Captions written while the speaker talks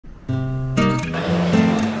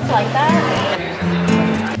like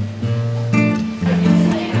that?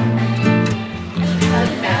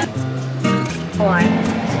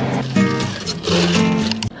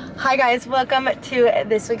 Hi guys, welcome to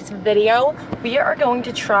this week's video. We are going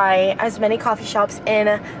to try as many coffee shops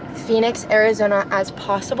in Phoenix, Arizona as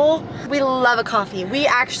possible. We love a coffee. We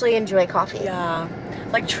actually enjoy coffee. Yeah,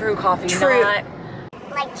 like true coffee, True. not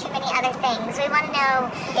like too many other things. We want to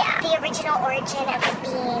know the original origin of the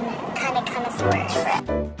bean, kind of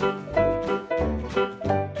connoisseurs.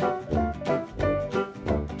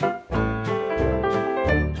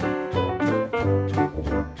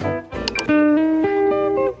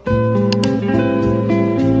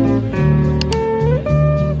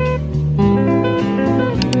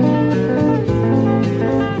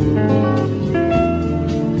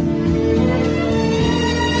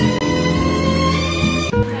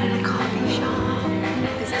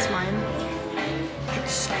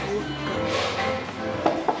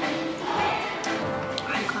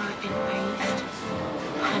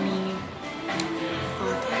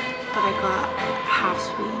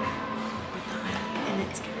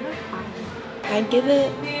 I'd give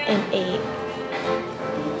it an 8.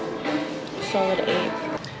 Solid 8.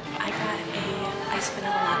 I got a iced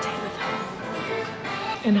vanilla latte with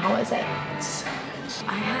almond. And how is it? So good.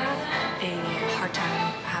 I have a hard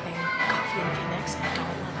time having coffee in Phoenix. I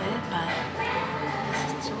don't love it, but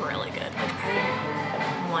this is really good. Like,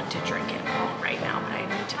 I want to drink it all right now, but I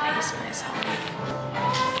need to pace myself.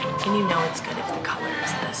 And you know it's good if the color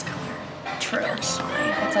is this color. True. Personally.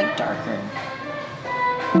 It's like darker.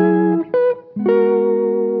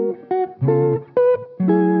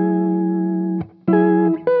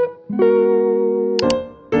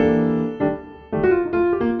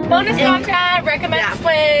 Bonus content, recommend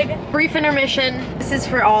swig. Brief intermission. This is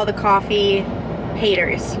for all the coffee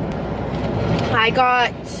haters. I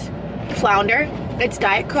got Flounder. It's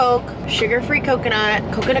Diet Coke, sugar-free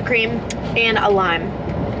coconut, coconut cream, and a lime.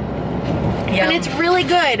 Yeah. And it's really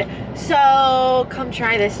good. So come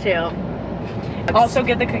try this too. Also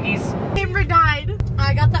get the cookies. Favorite died.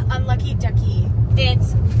 I got the Unlucky Ducky.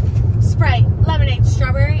 It's Sprite, lemonade,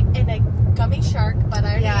 strawberry, and a gummy shark, but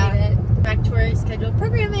I already ate it. Back to our scheduled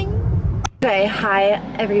programming. Okay, hi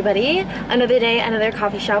everybody. Another day, another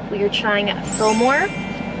coffee shop. We are trying Fillmore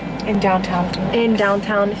In downtown Phoenix. in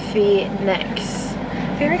downtown Phoenix.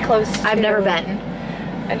 Very close to I've never been.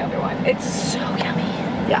 another one. It's so yummy.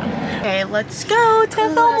 Yeah. Okay, let's go to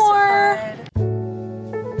Fillmore.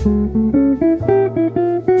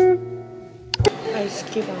 Ice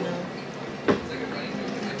Cubano.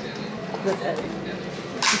 With it.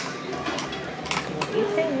 What do you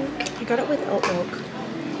think? I got it with oat milk,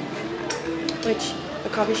 which a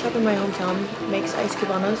coffee shop in my hometown makes ice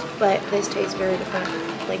cubanos, but this tastes very different.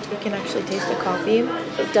 Like, you can actually taste the coffee.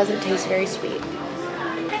 It doesn't taste very sweet.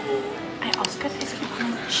 I also got ice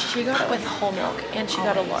cubano. She got it with whole milk, and she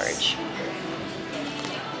got a large.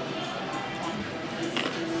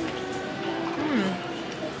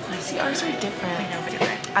 I see ours are different. I know, but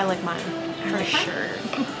different. I like mine, for sure.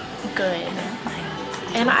 Good.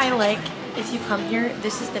 And I like, if you come here,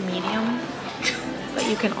 this is the medium, but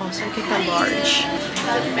you can also get the large.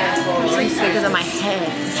 It's because of my head.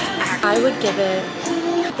 I would give it,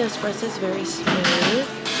 the espresso is very smooth.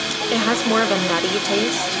 It has more of a nutty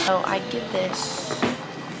taste. So I'd give this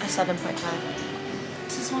a 7.5.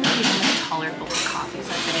 This is one of the most tolerable coffees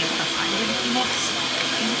I've been able to find in Phoenix.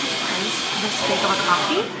 And with the price this big of a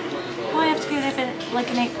coffee, well, I have to give it like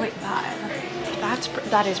an 8.5.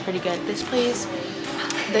 That is pretty good. This place,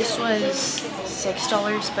 this was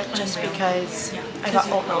 $6, but just because I got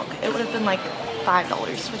oat milk, it would have been like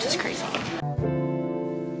 $5, which is crazy.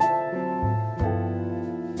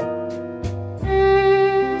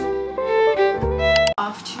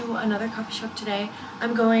 Off to another coffee shop today.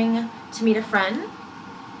 I'm going to meet a friend.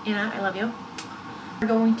 Anna, I love you. We're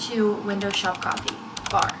going to Window Shop Coffee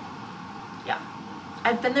Bar. Yeah.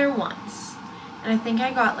 I've been there once, and I think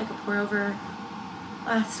I got like a pour over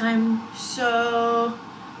last time, so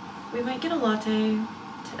we might get a latte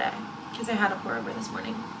today because I had a pour over this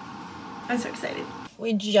morning. I'm so excited.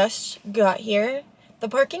 We just got here. The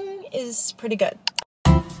parking is pretty good.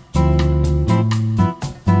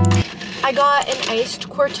 I got an iced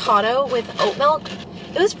cortado with oat milk.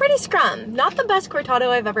 It was pretty scrum. Not the best cortado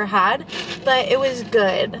I've ever had, but it was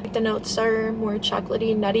good. The notes are more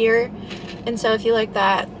chocolatey, nuttier, and so if you like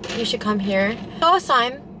that, you should come here. I saw a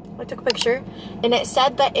sign, I took a picture, and it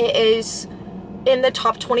said that it is in the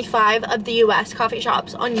top 25 of the US coffee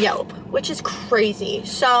shops on Yelp, which is crazy.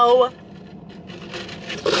 So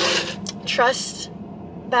trust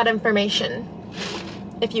that information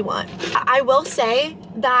if you want. I will say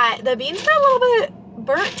that the beans were a little bit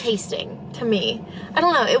burnt tasting to me. I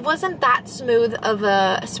don't know, it wasn't that smooth of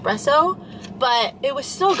a espresso, but it was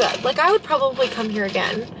still good. Like, I would probably come here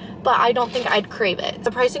again, but I don't think I'd crave it.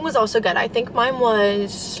 The pricing was also good. I think mine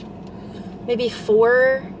was maybe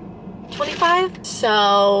 $4.25.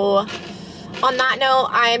 So on that note,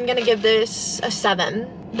 I'm gonna give this a 7.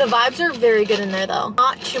 The vibes are very good in there though.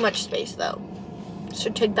 Not too much space though, so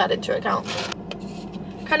take that into account.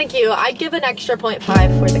 Kind of cute. I'd give an extra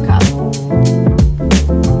 0.5 for the cup.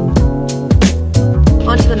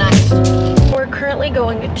 On to the next. We're currently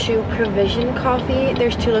going to Provision Coffee.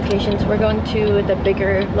 There's 2 locations. We're going to the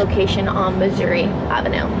bigger location on Missouri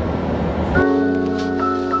Avenue.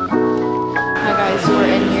 Hi guys, we're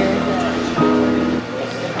in here.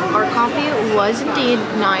 Our coffee was indeed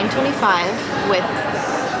 $9.25 with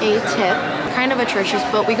a tip. Kind of atrocious,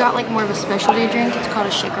 but we got like more of a specialty drink. It's called a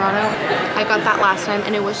Shakerado. I got that last time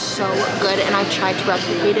and it was so good, and I tried to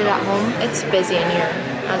replicate it at home. It's busy in here,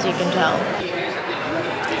 as you can tell.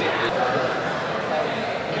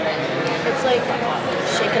 It's like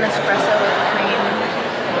shaken espresso with cream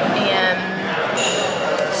and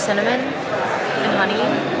cinnamon and honey,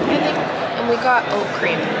 I think. And we got oat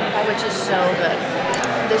cream, which is so good.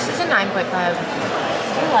 This is a 9.5. Do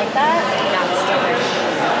you like that? Yeah, it's still good.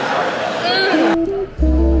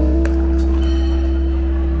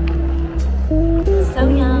 So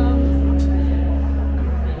yum.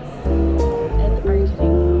 And are you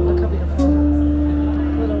kidding? Look how beautiful.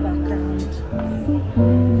 Little background.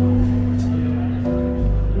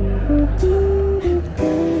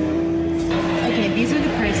 Okay, these are the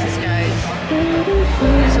prices, guys.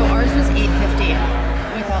 So ours was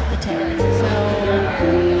 $8.50 without the tip. So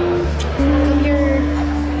come here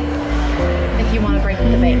if you want to break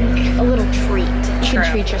the bank. A little treat. You can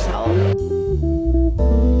treat yourself.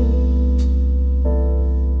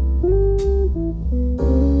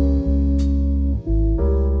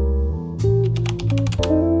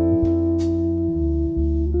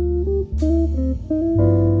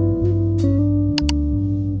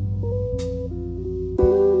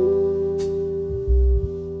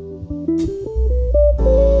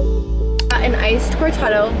 An iced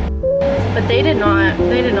cortado, but they did not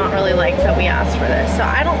really like that we asked for this, so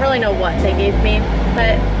I don't really know what they gave me,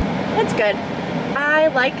 but it's good. I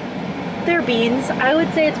like their beans. I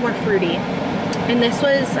would say it's more fruity, and this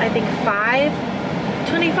was, I think,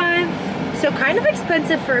 $5.25, so kind of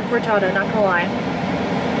expensive for a cortado, not gonna lie.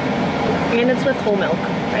 And it's with whole milk.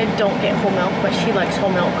 I don't get whole milk, but she likes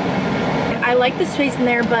whole milk. I like the space in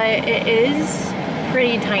there, but it is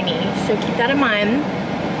pretty tiny, so keep that in mind.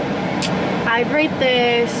 I'd rate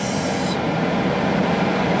this,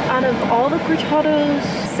 out of all the cortados,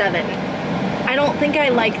 7. I don't think I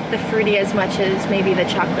like the fruity as much as maybe the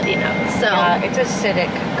chocolatey notes. So yeah, it's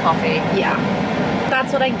acidic coffee. Yeah,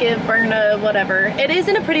 that's what I give Berna, whatever. It is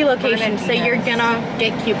in a pretty location, so you're gonna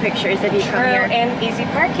get cute pictures if you come here. And easy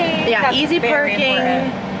parking. Yeah, That's easy parking,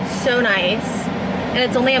 important. so nice. And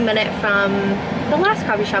it's only a minute from the last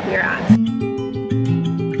coffee shop we were at.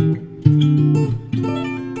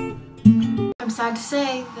 I'm sad to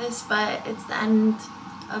say this, but it's the end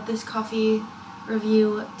of this coffee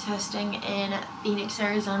review testing in Phoenix,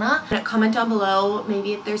 Arizona. Comment down below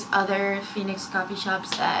maybe if there's other Phoenix coffee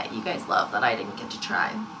shops that you guys love that I didn't get to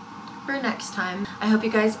try for next time. I hope you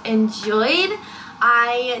guys enjoyed.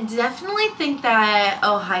 I definitely think that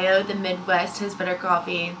Ohio, the Midwest, has better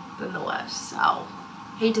coffee than the West, so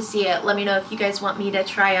hate to see it. Let me know if you guys want me to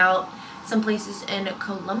try out some places in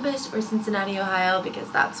Columbus or Cincinnati, Ohio, because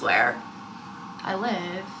that's where I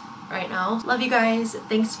live right now. Love you guys.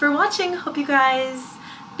 Thanks for watching. Hope you guys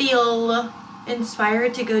feel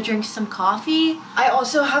inspired to go drink some coffee. I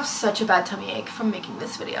also have such a bad tummy ache from making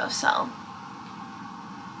this video, so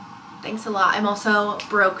thanks a lot. I'm also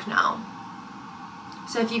broke now,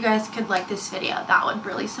 so if you guys could like this video, that would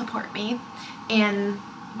really support me and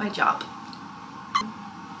my job.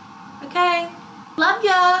 Okay, love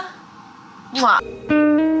ya. Mwah.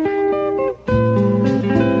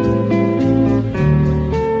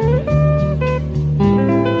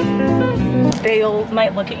 They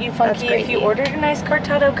might look at you funky if you ordered a nice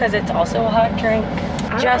cortado because it's also a hot drink.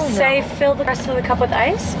 Just say fill the rest of the cup with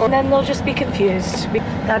ice, and then they'll just be confused.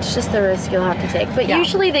 That's just the risk you'll have to take. But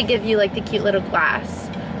usually they give you like the cute little glass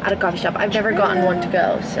at a coffee shop. I've never gotten one to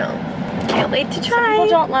go, so can't wait to try. Some people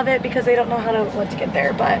don't love it because they don't know what to get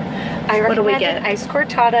there, but I recommend an iced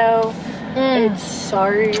cortado. It's so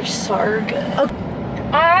good.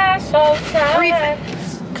 Okay. So sad.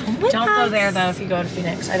 Don't go there though if you go to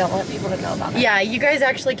Phoenix. I don't want people to know about it. Yeah, you guys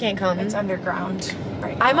actually can't come. It's underground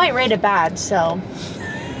right now. I might rate it bad, so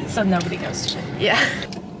nobody goes to it. yeah.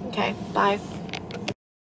 Okay, bye.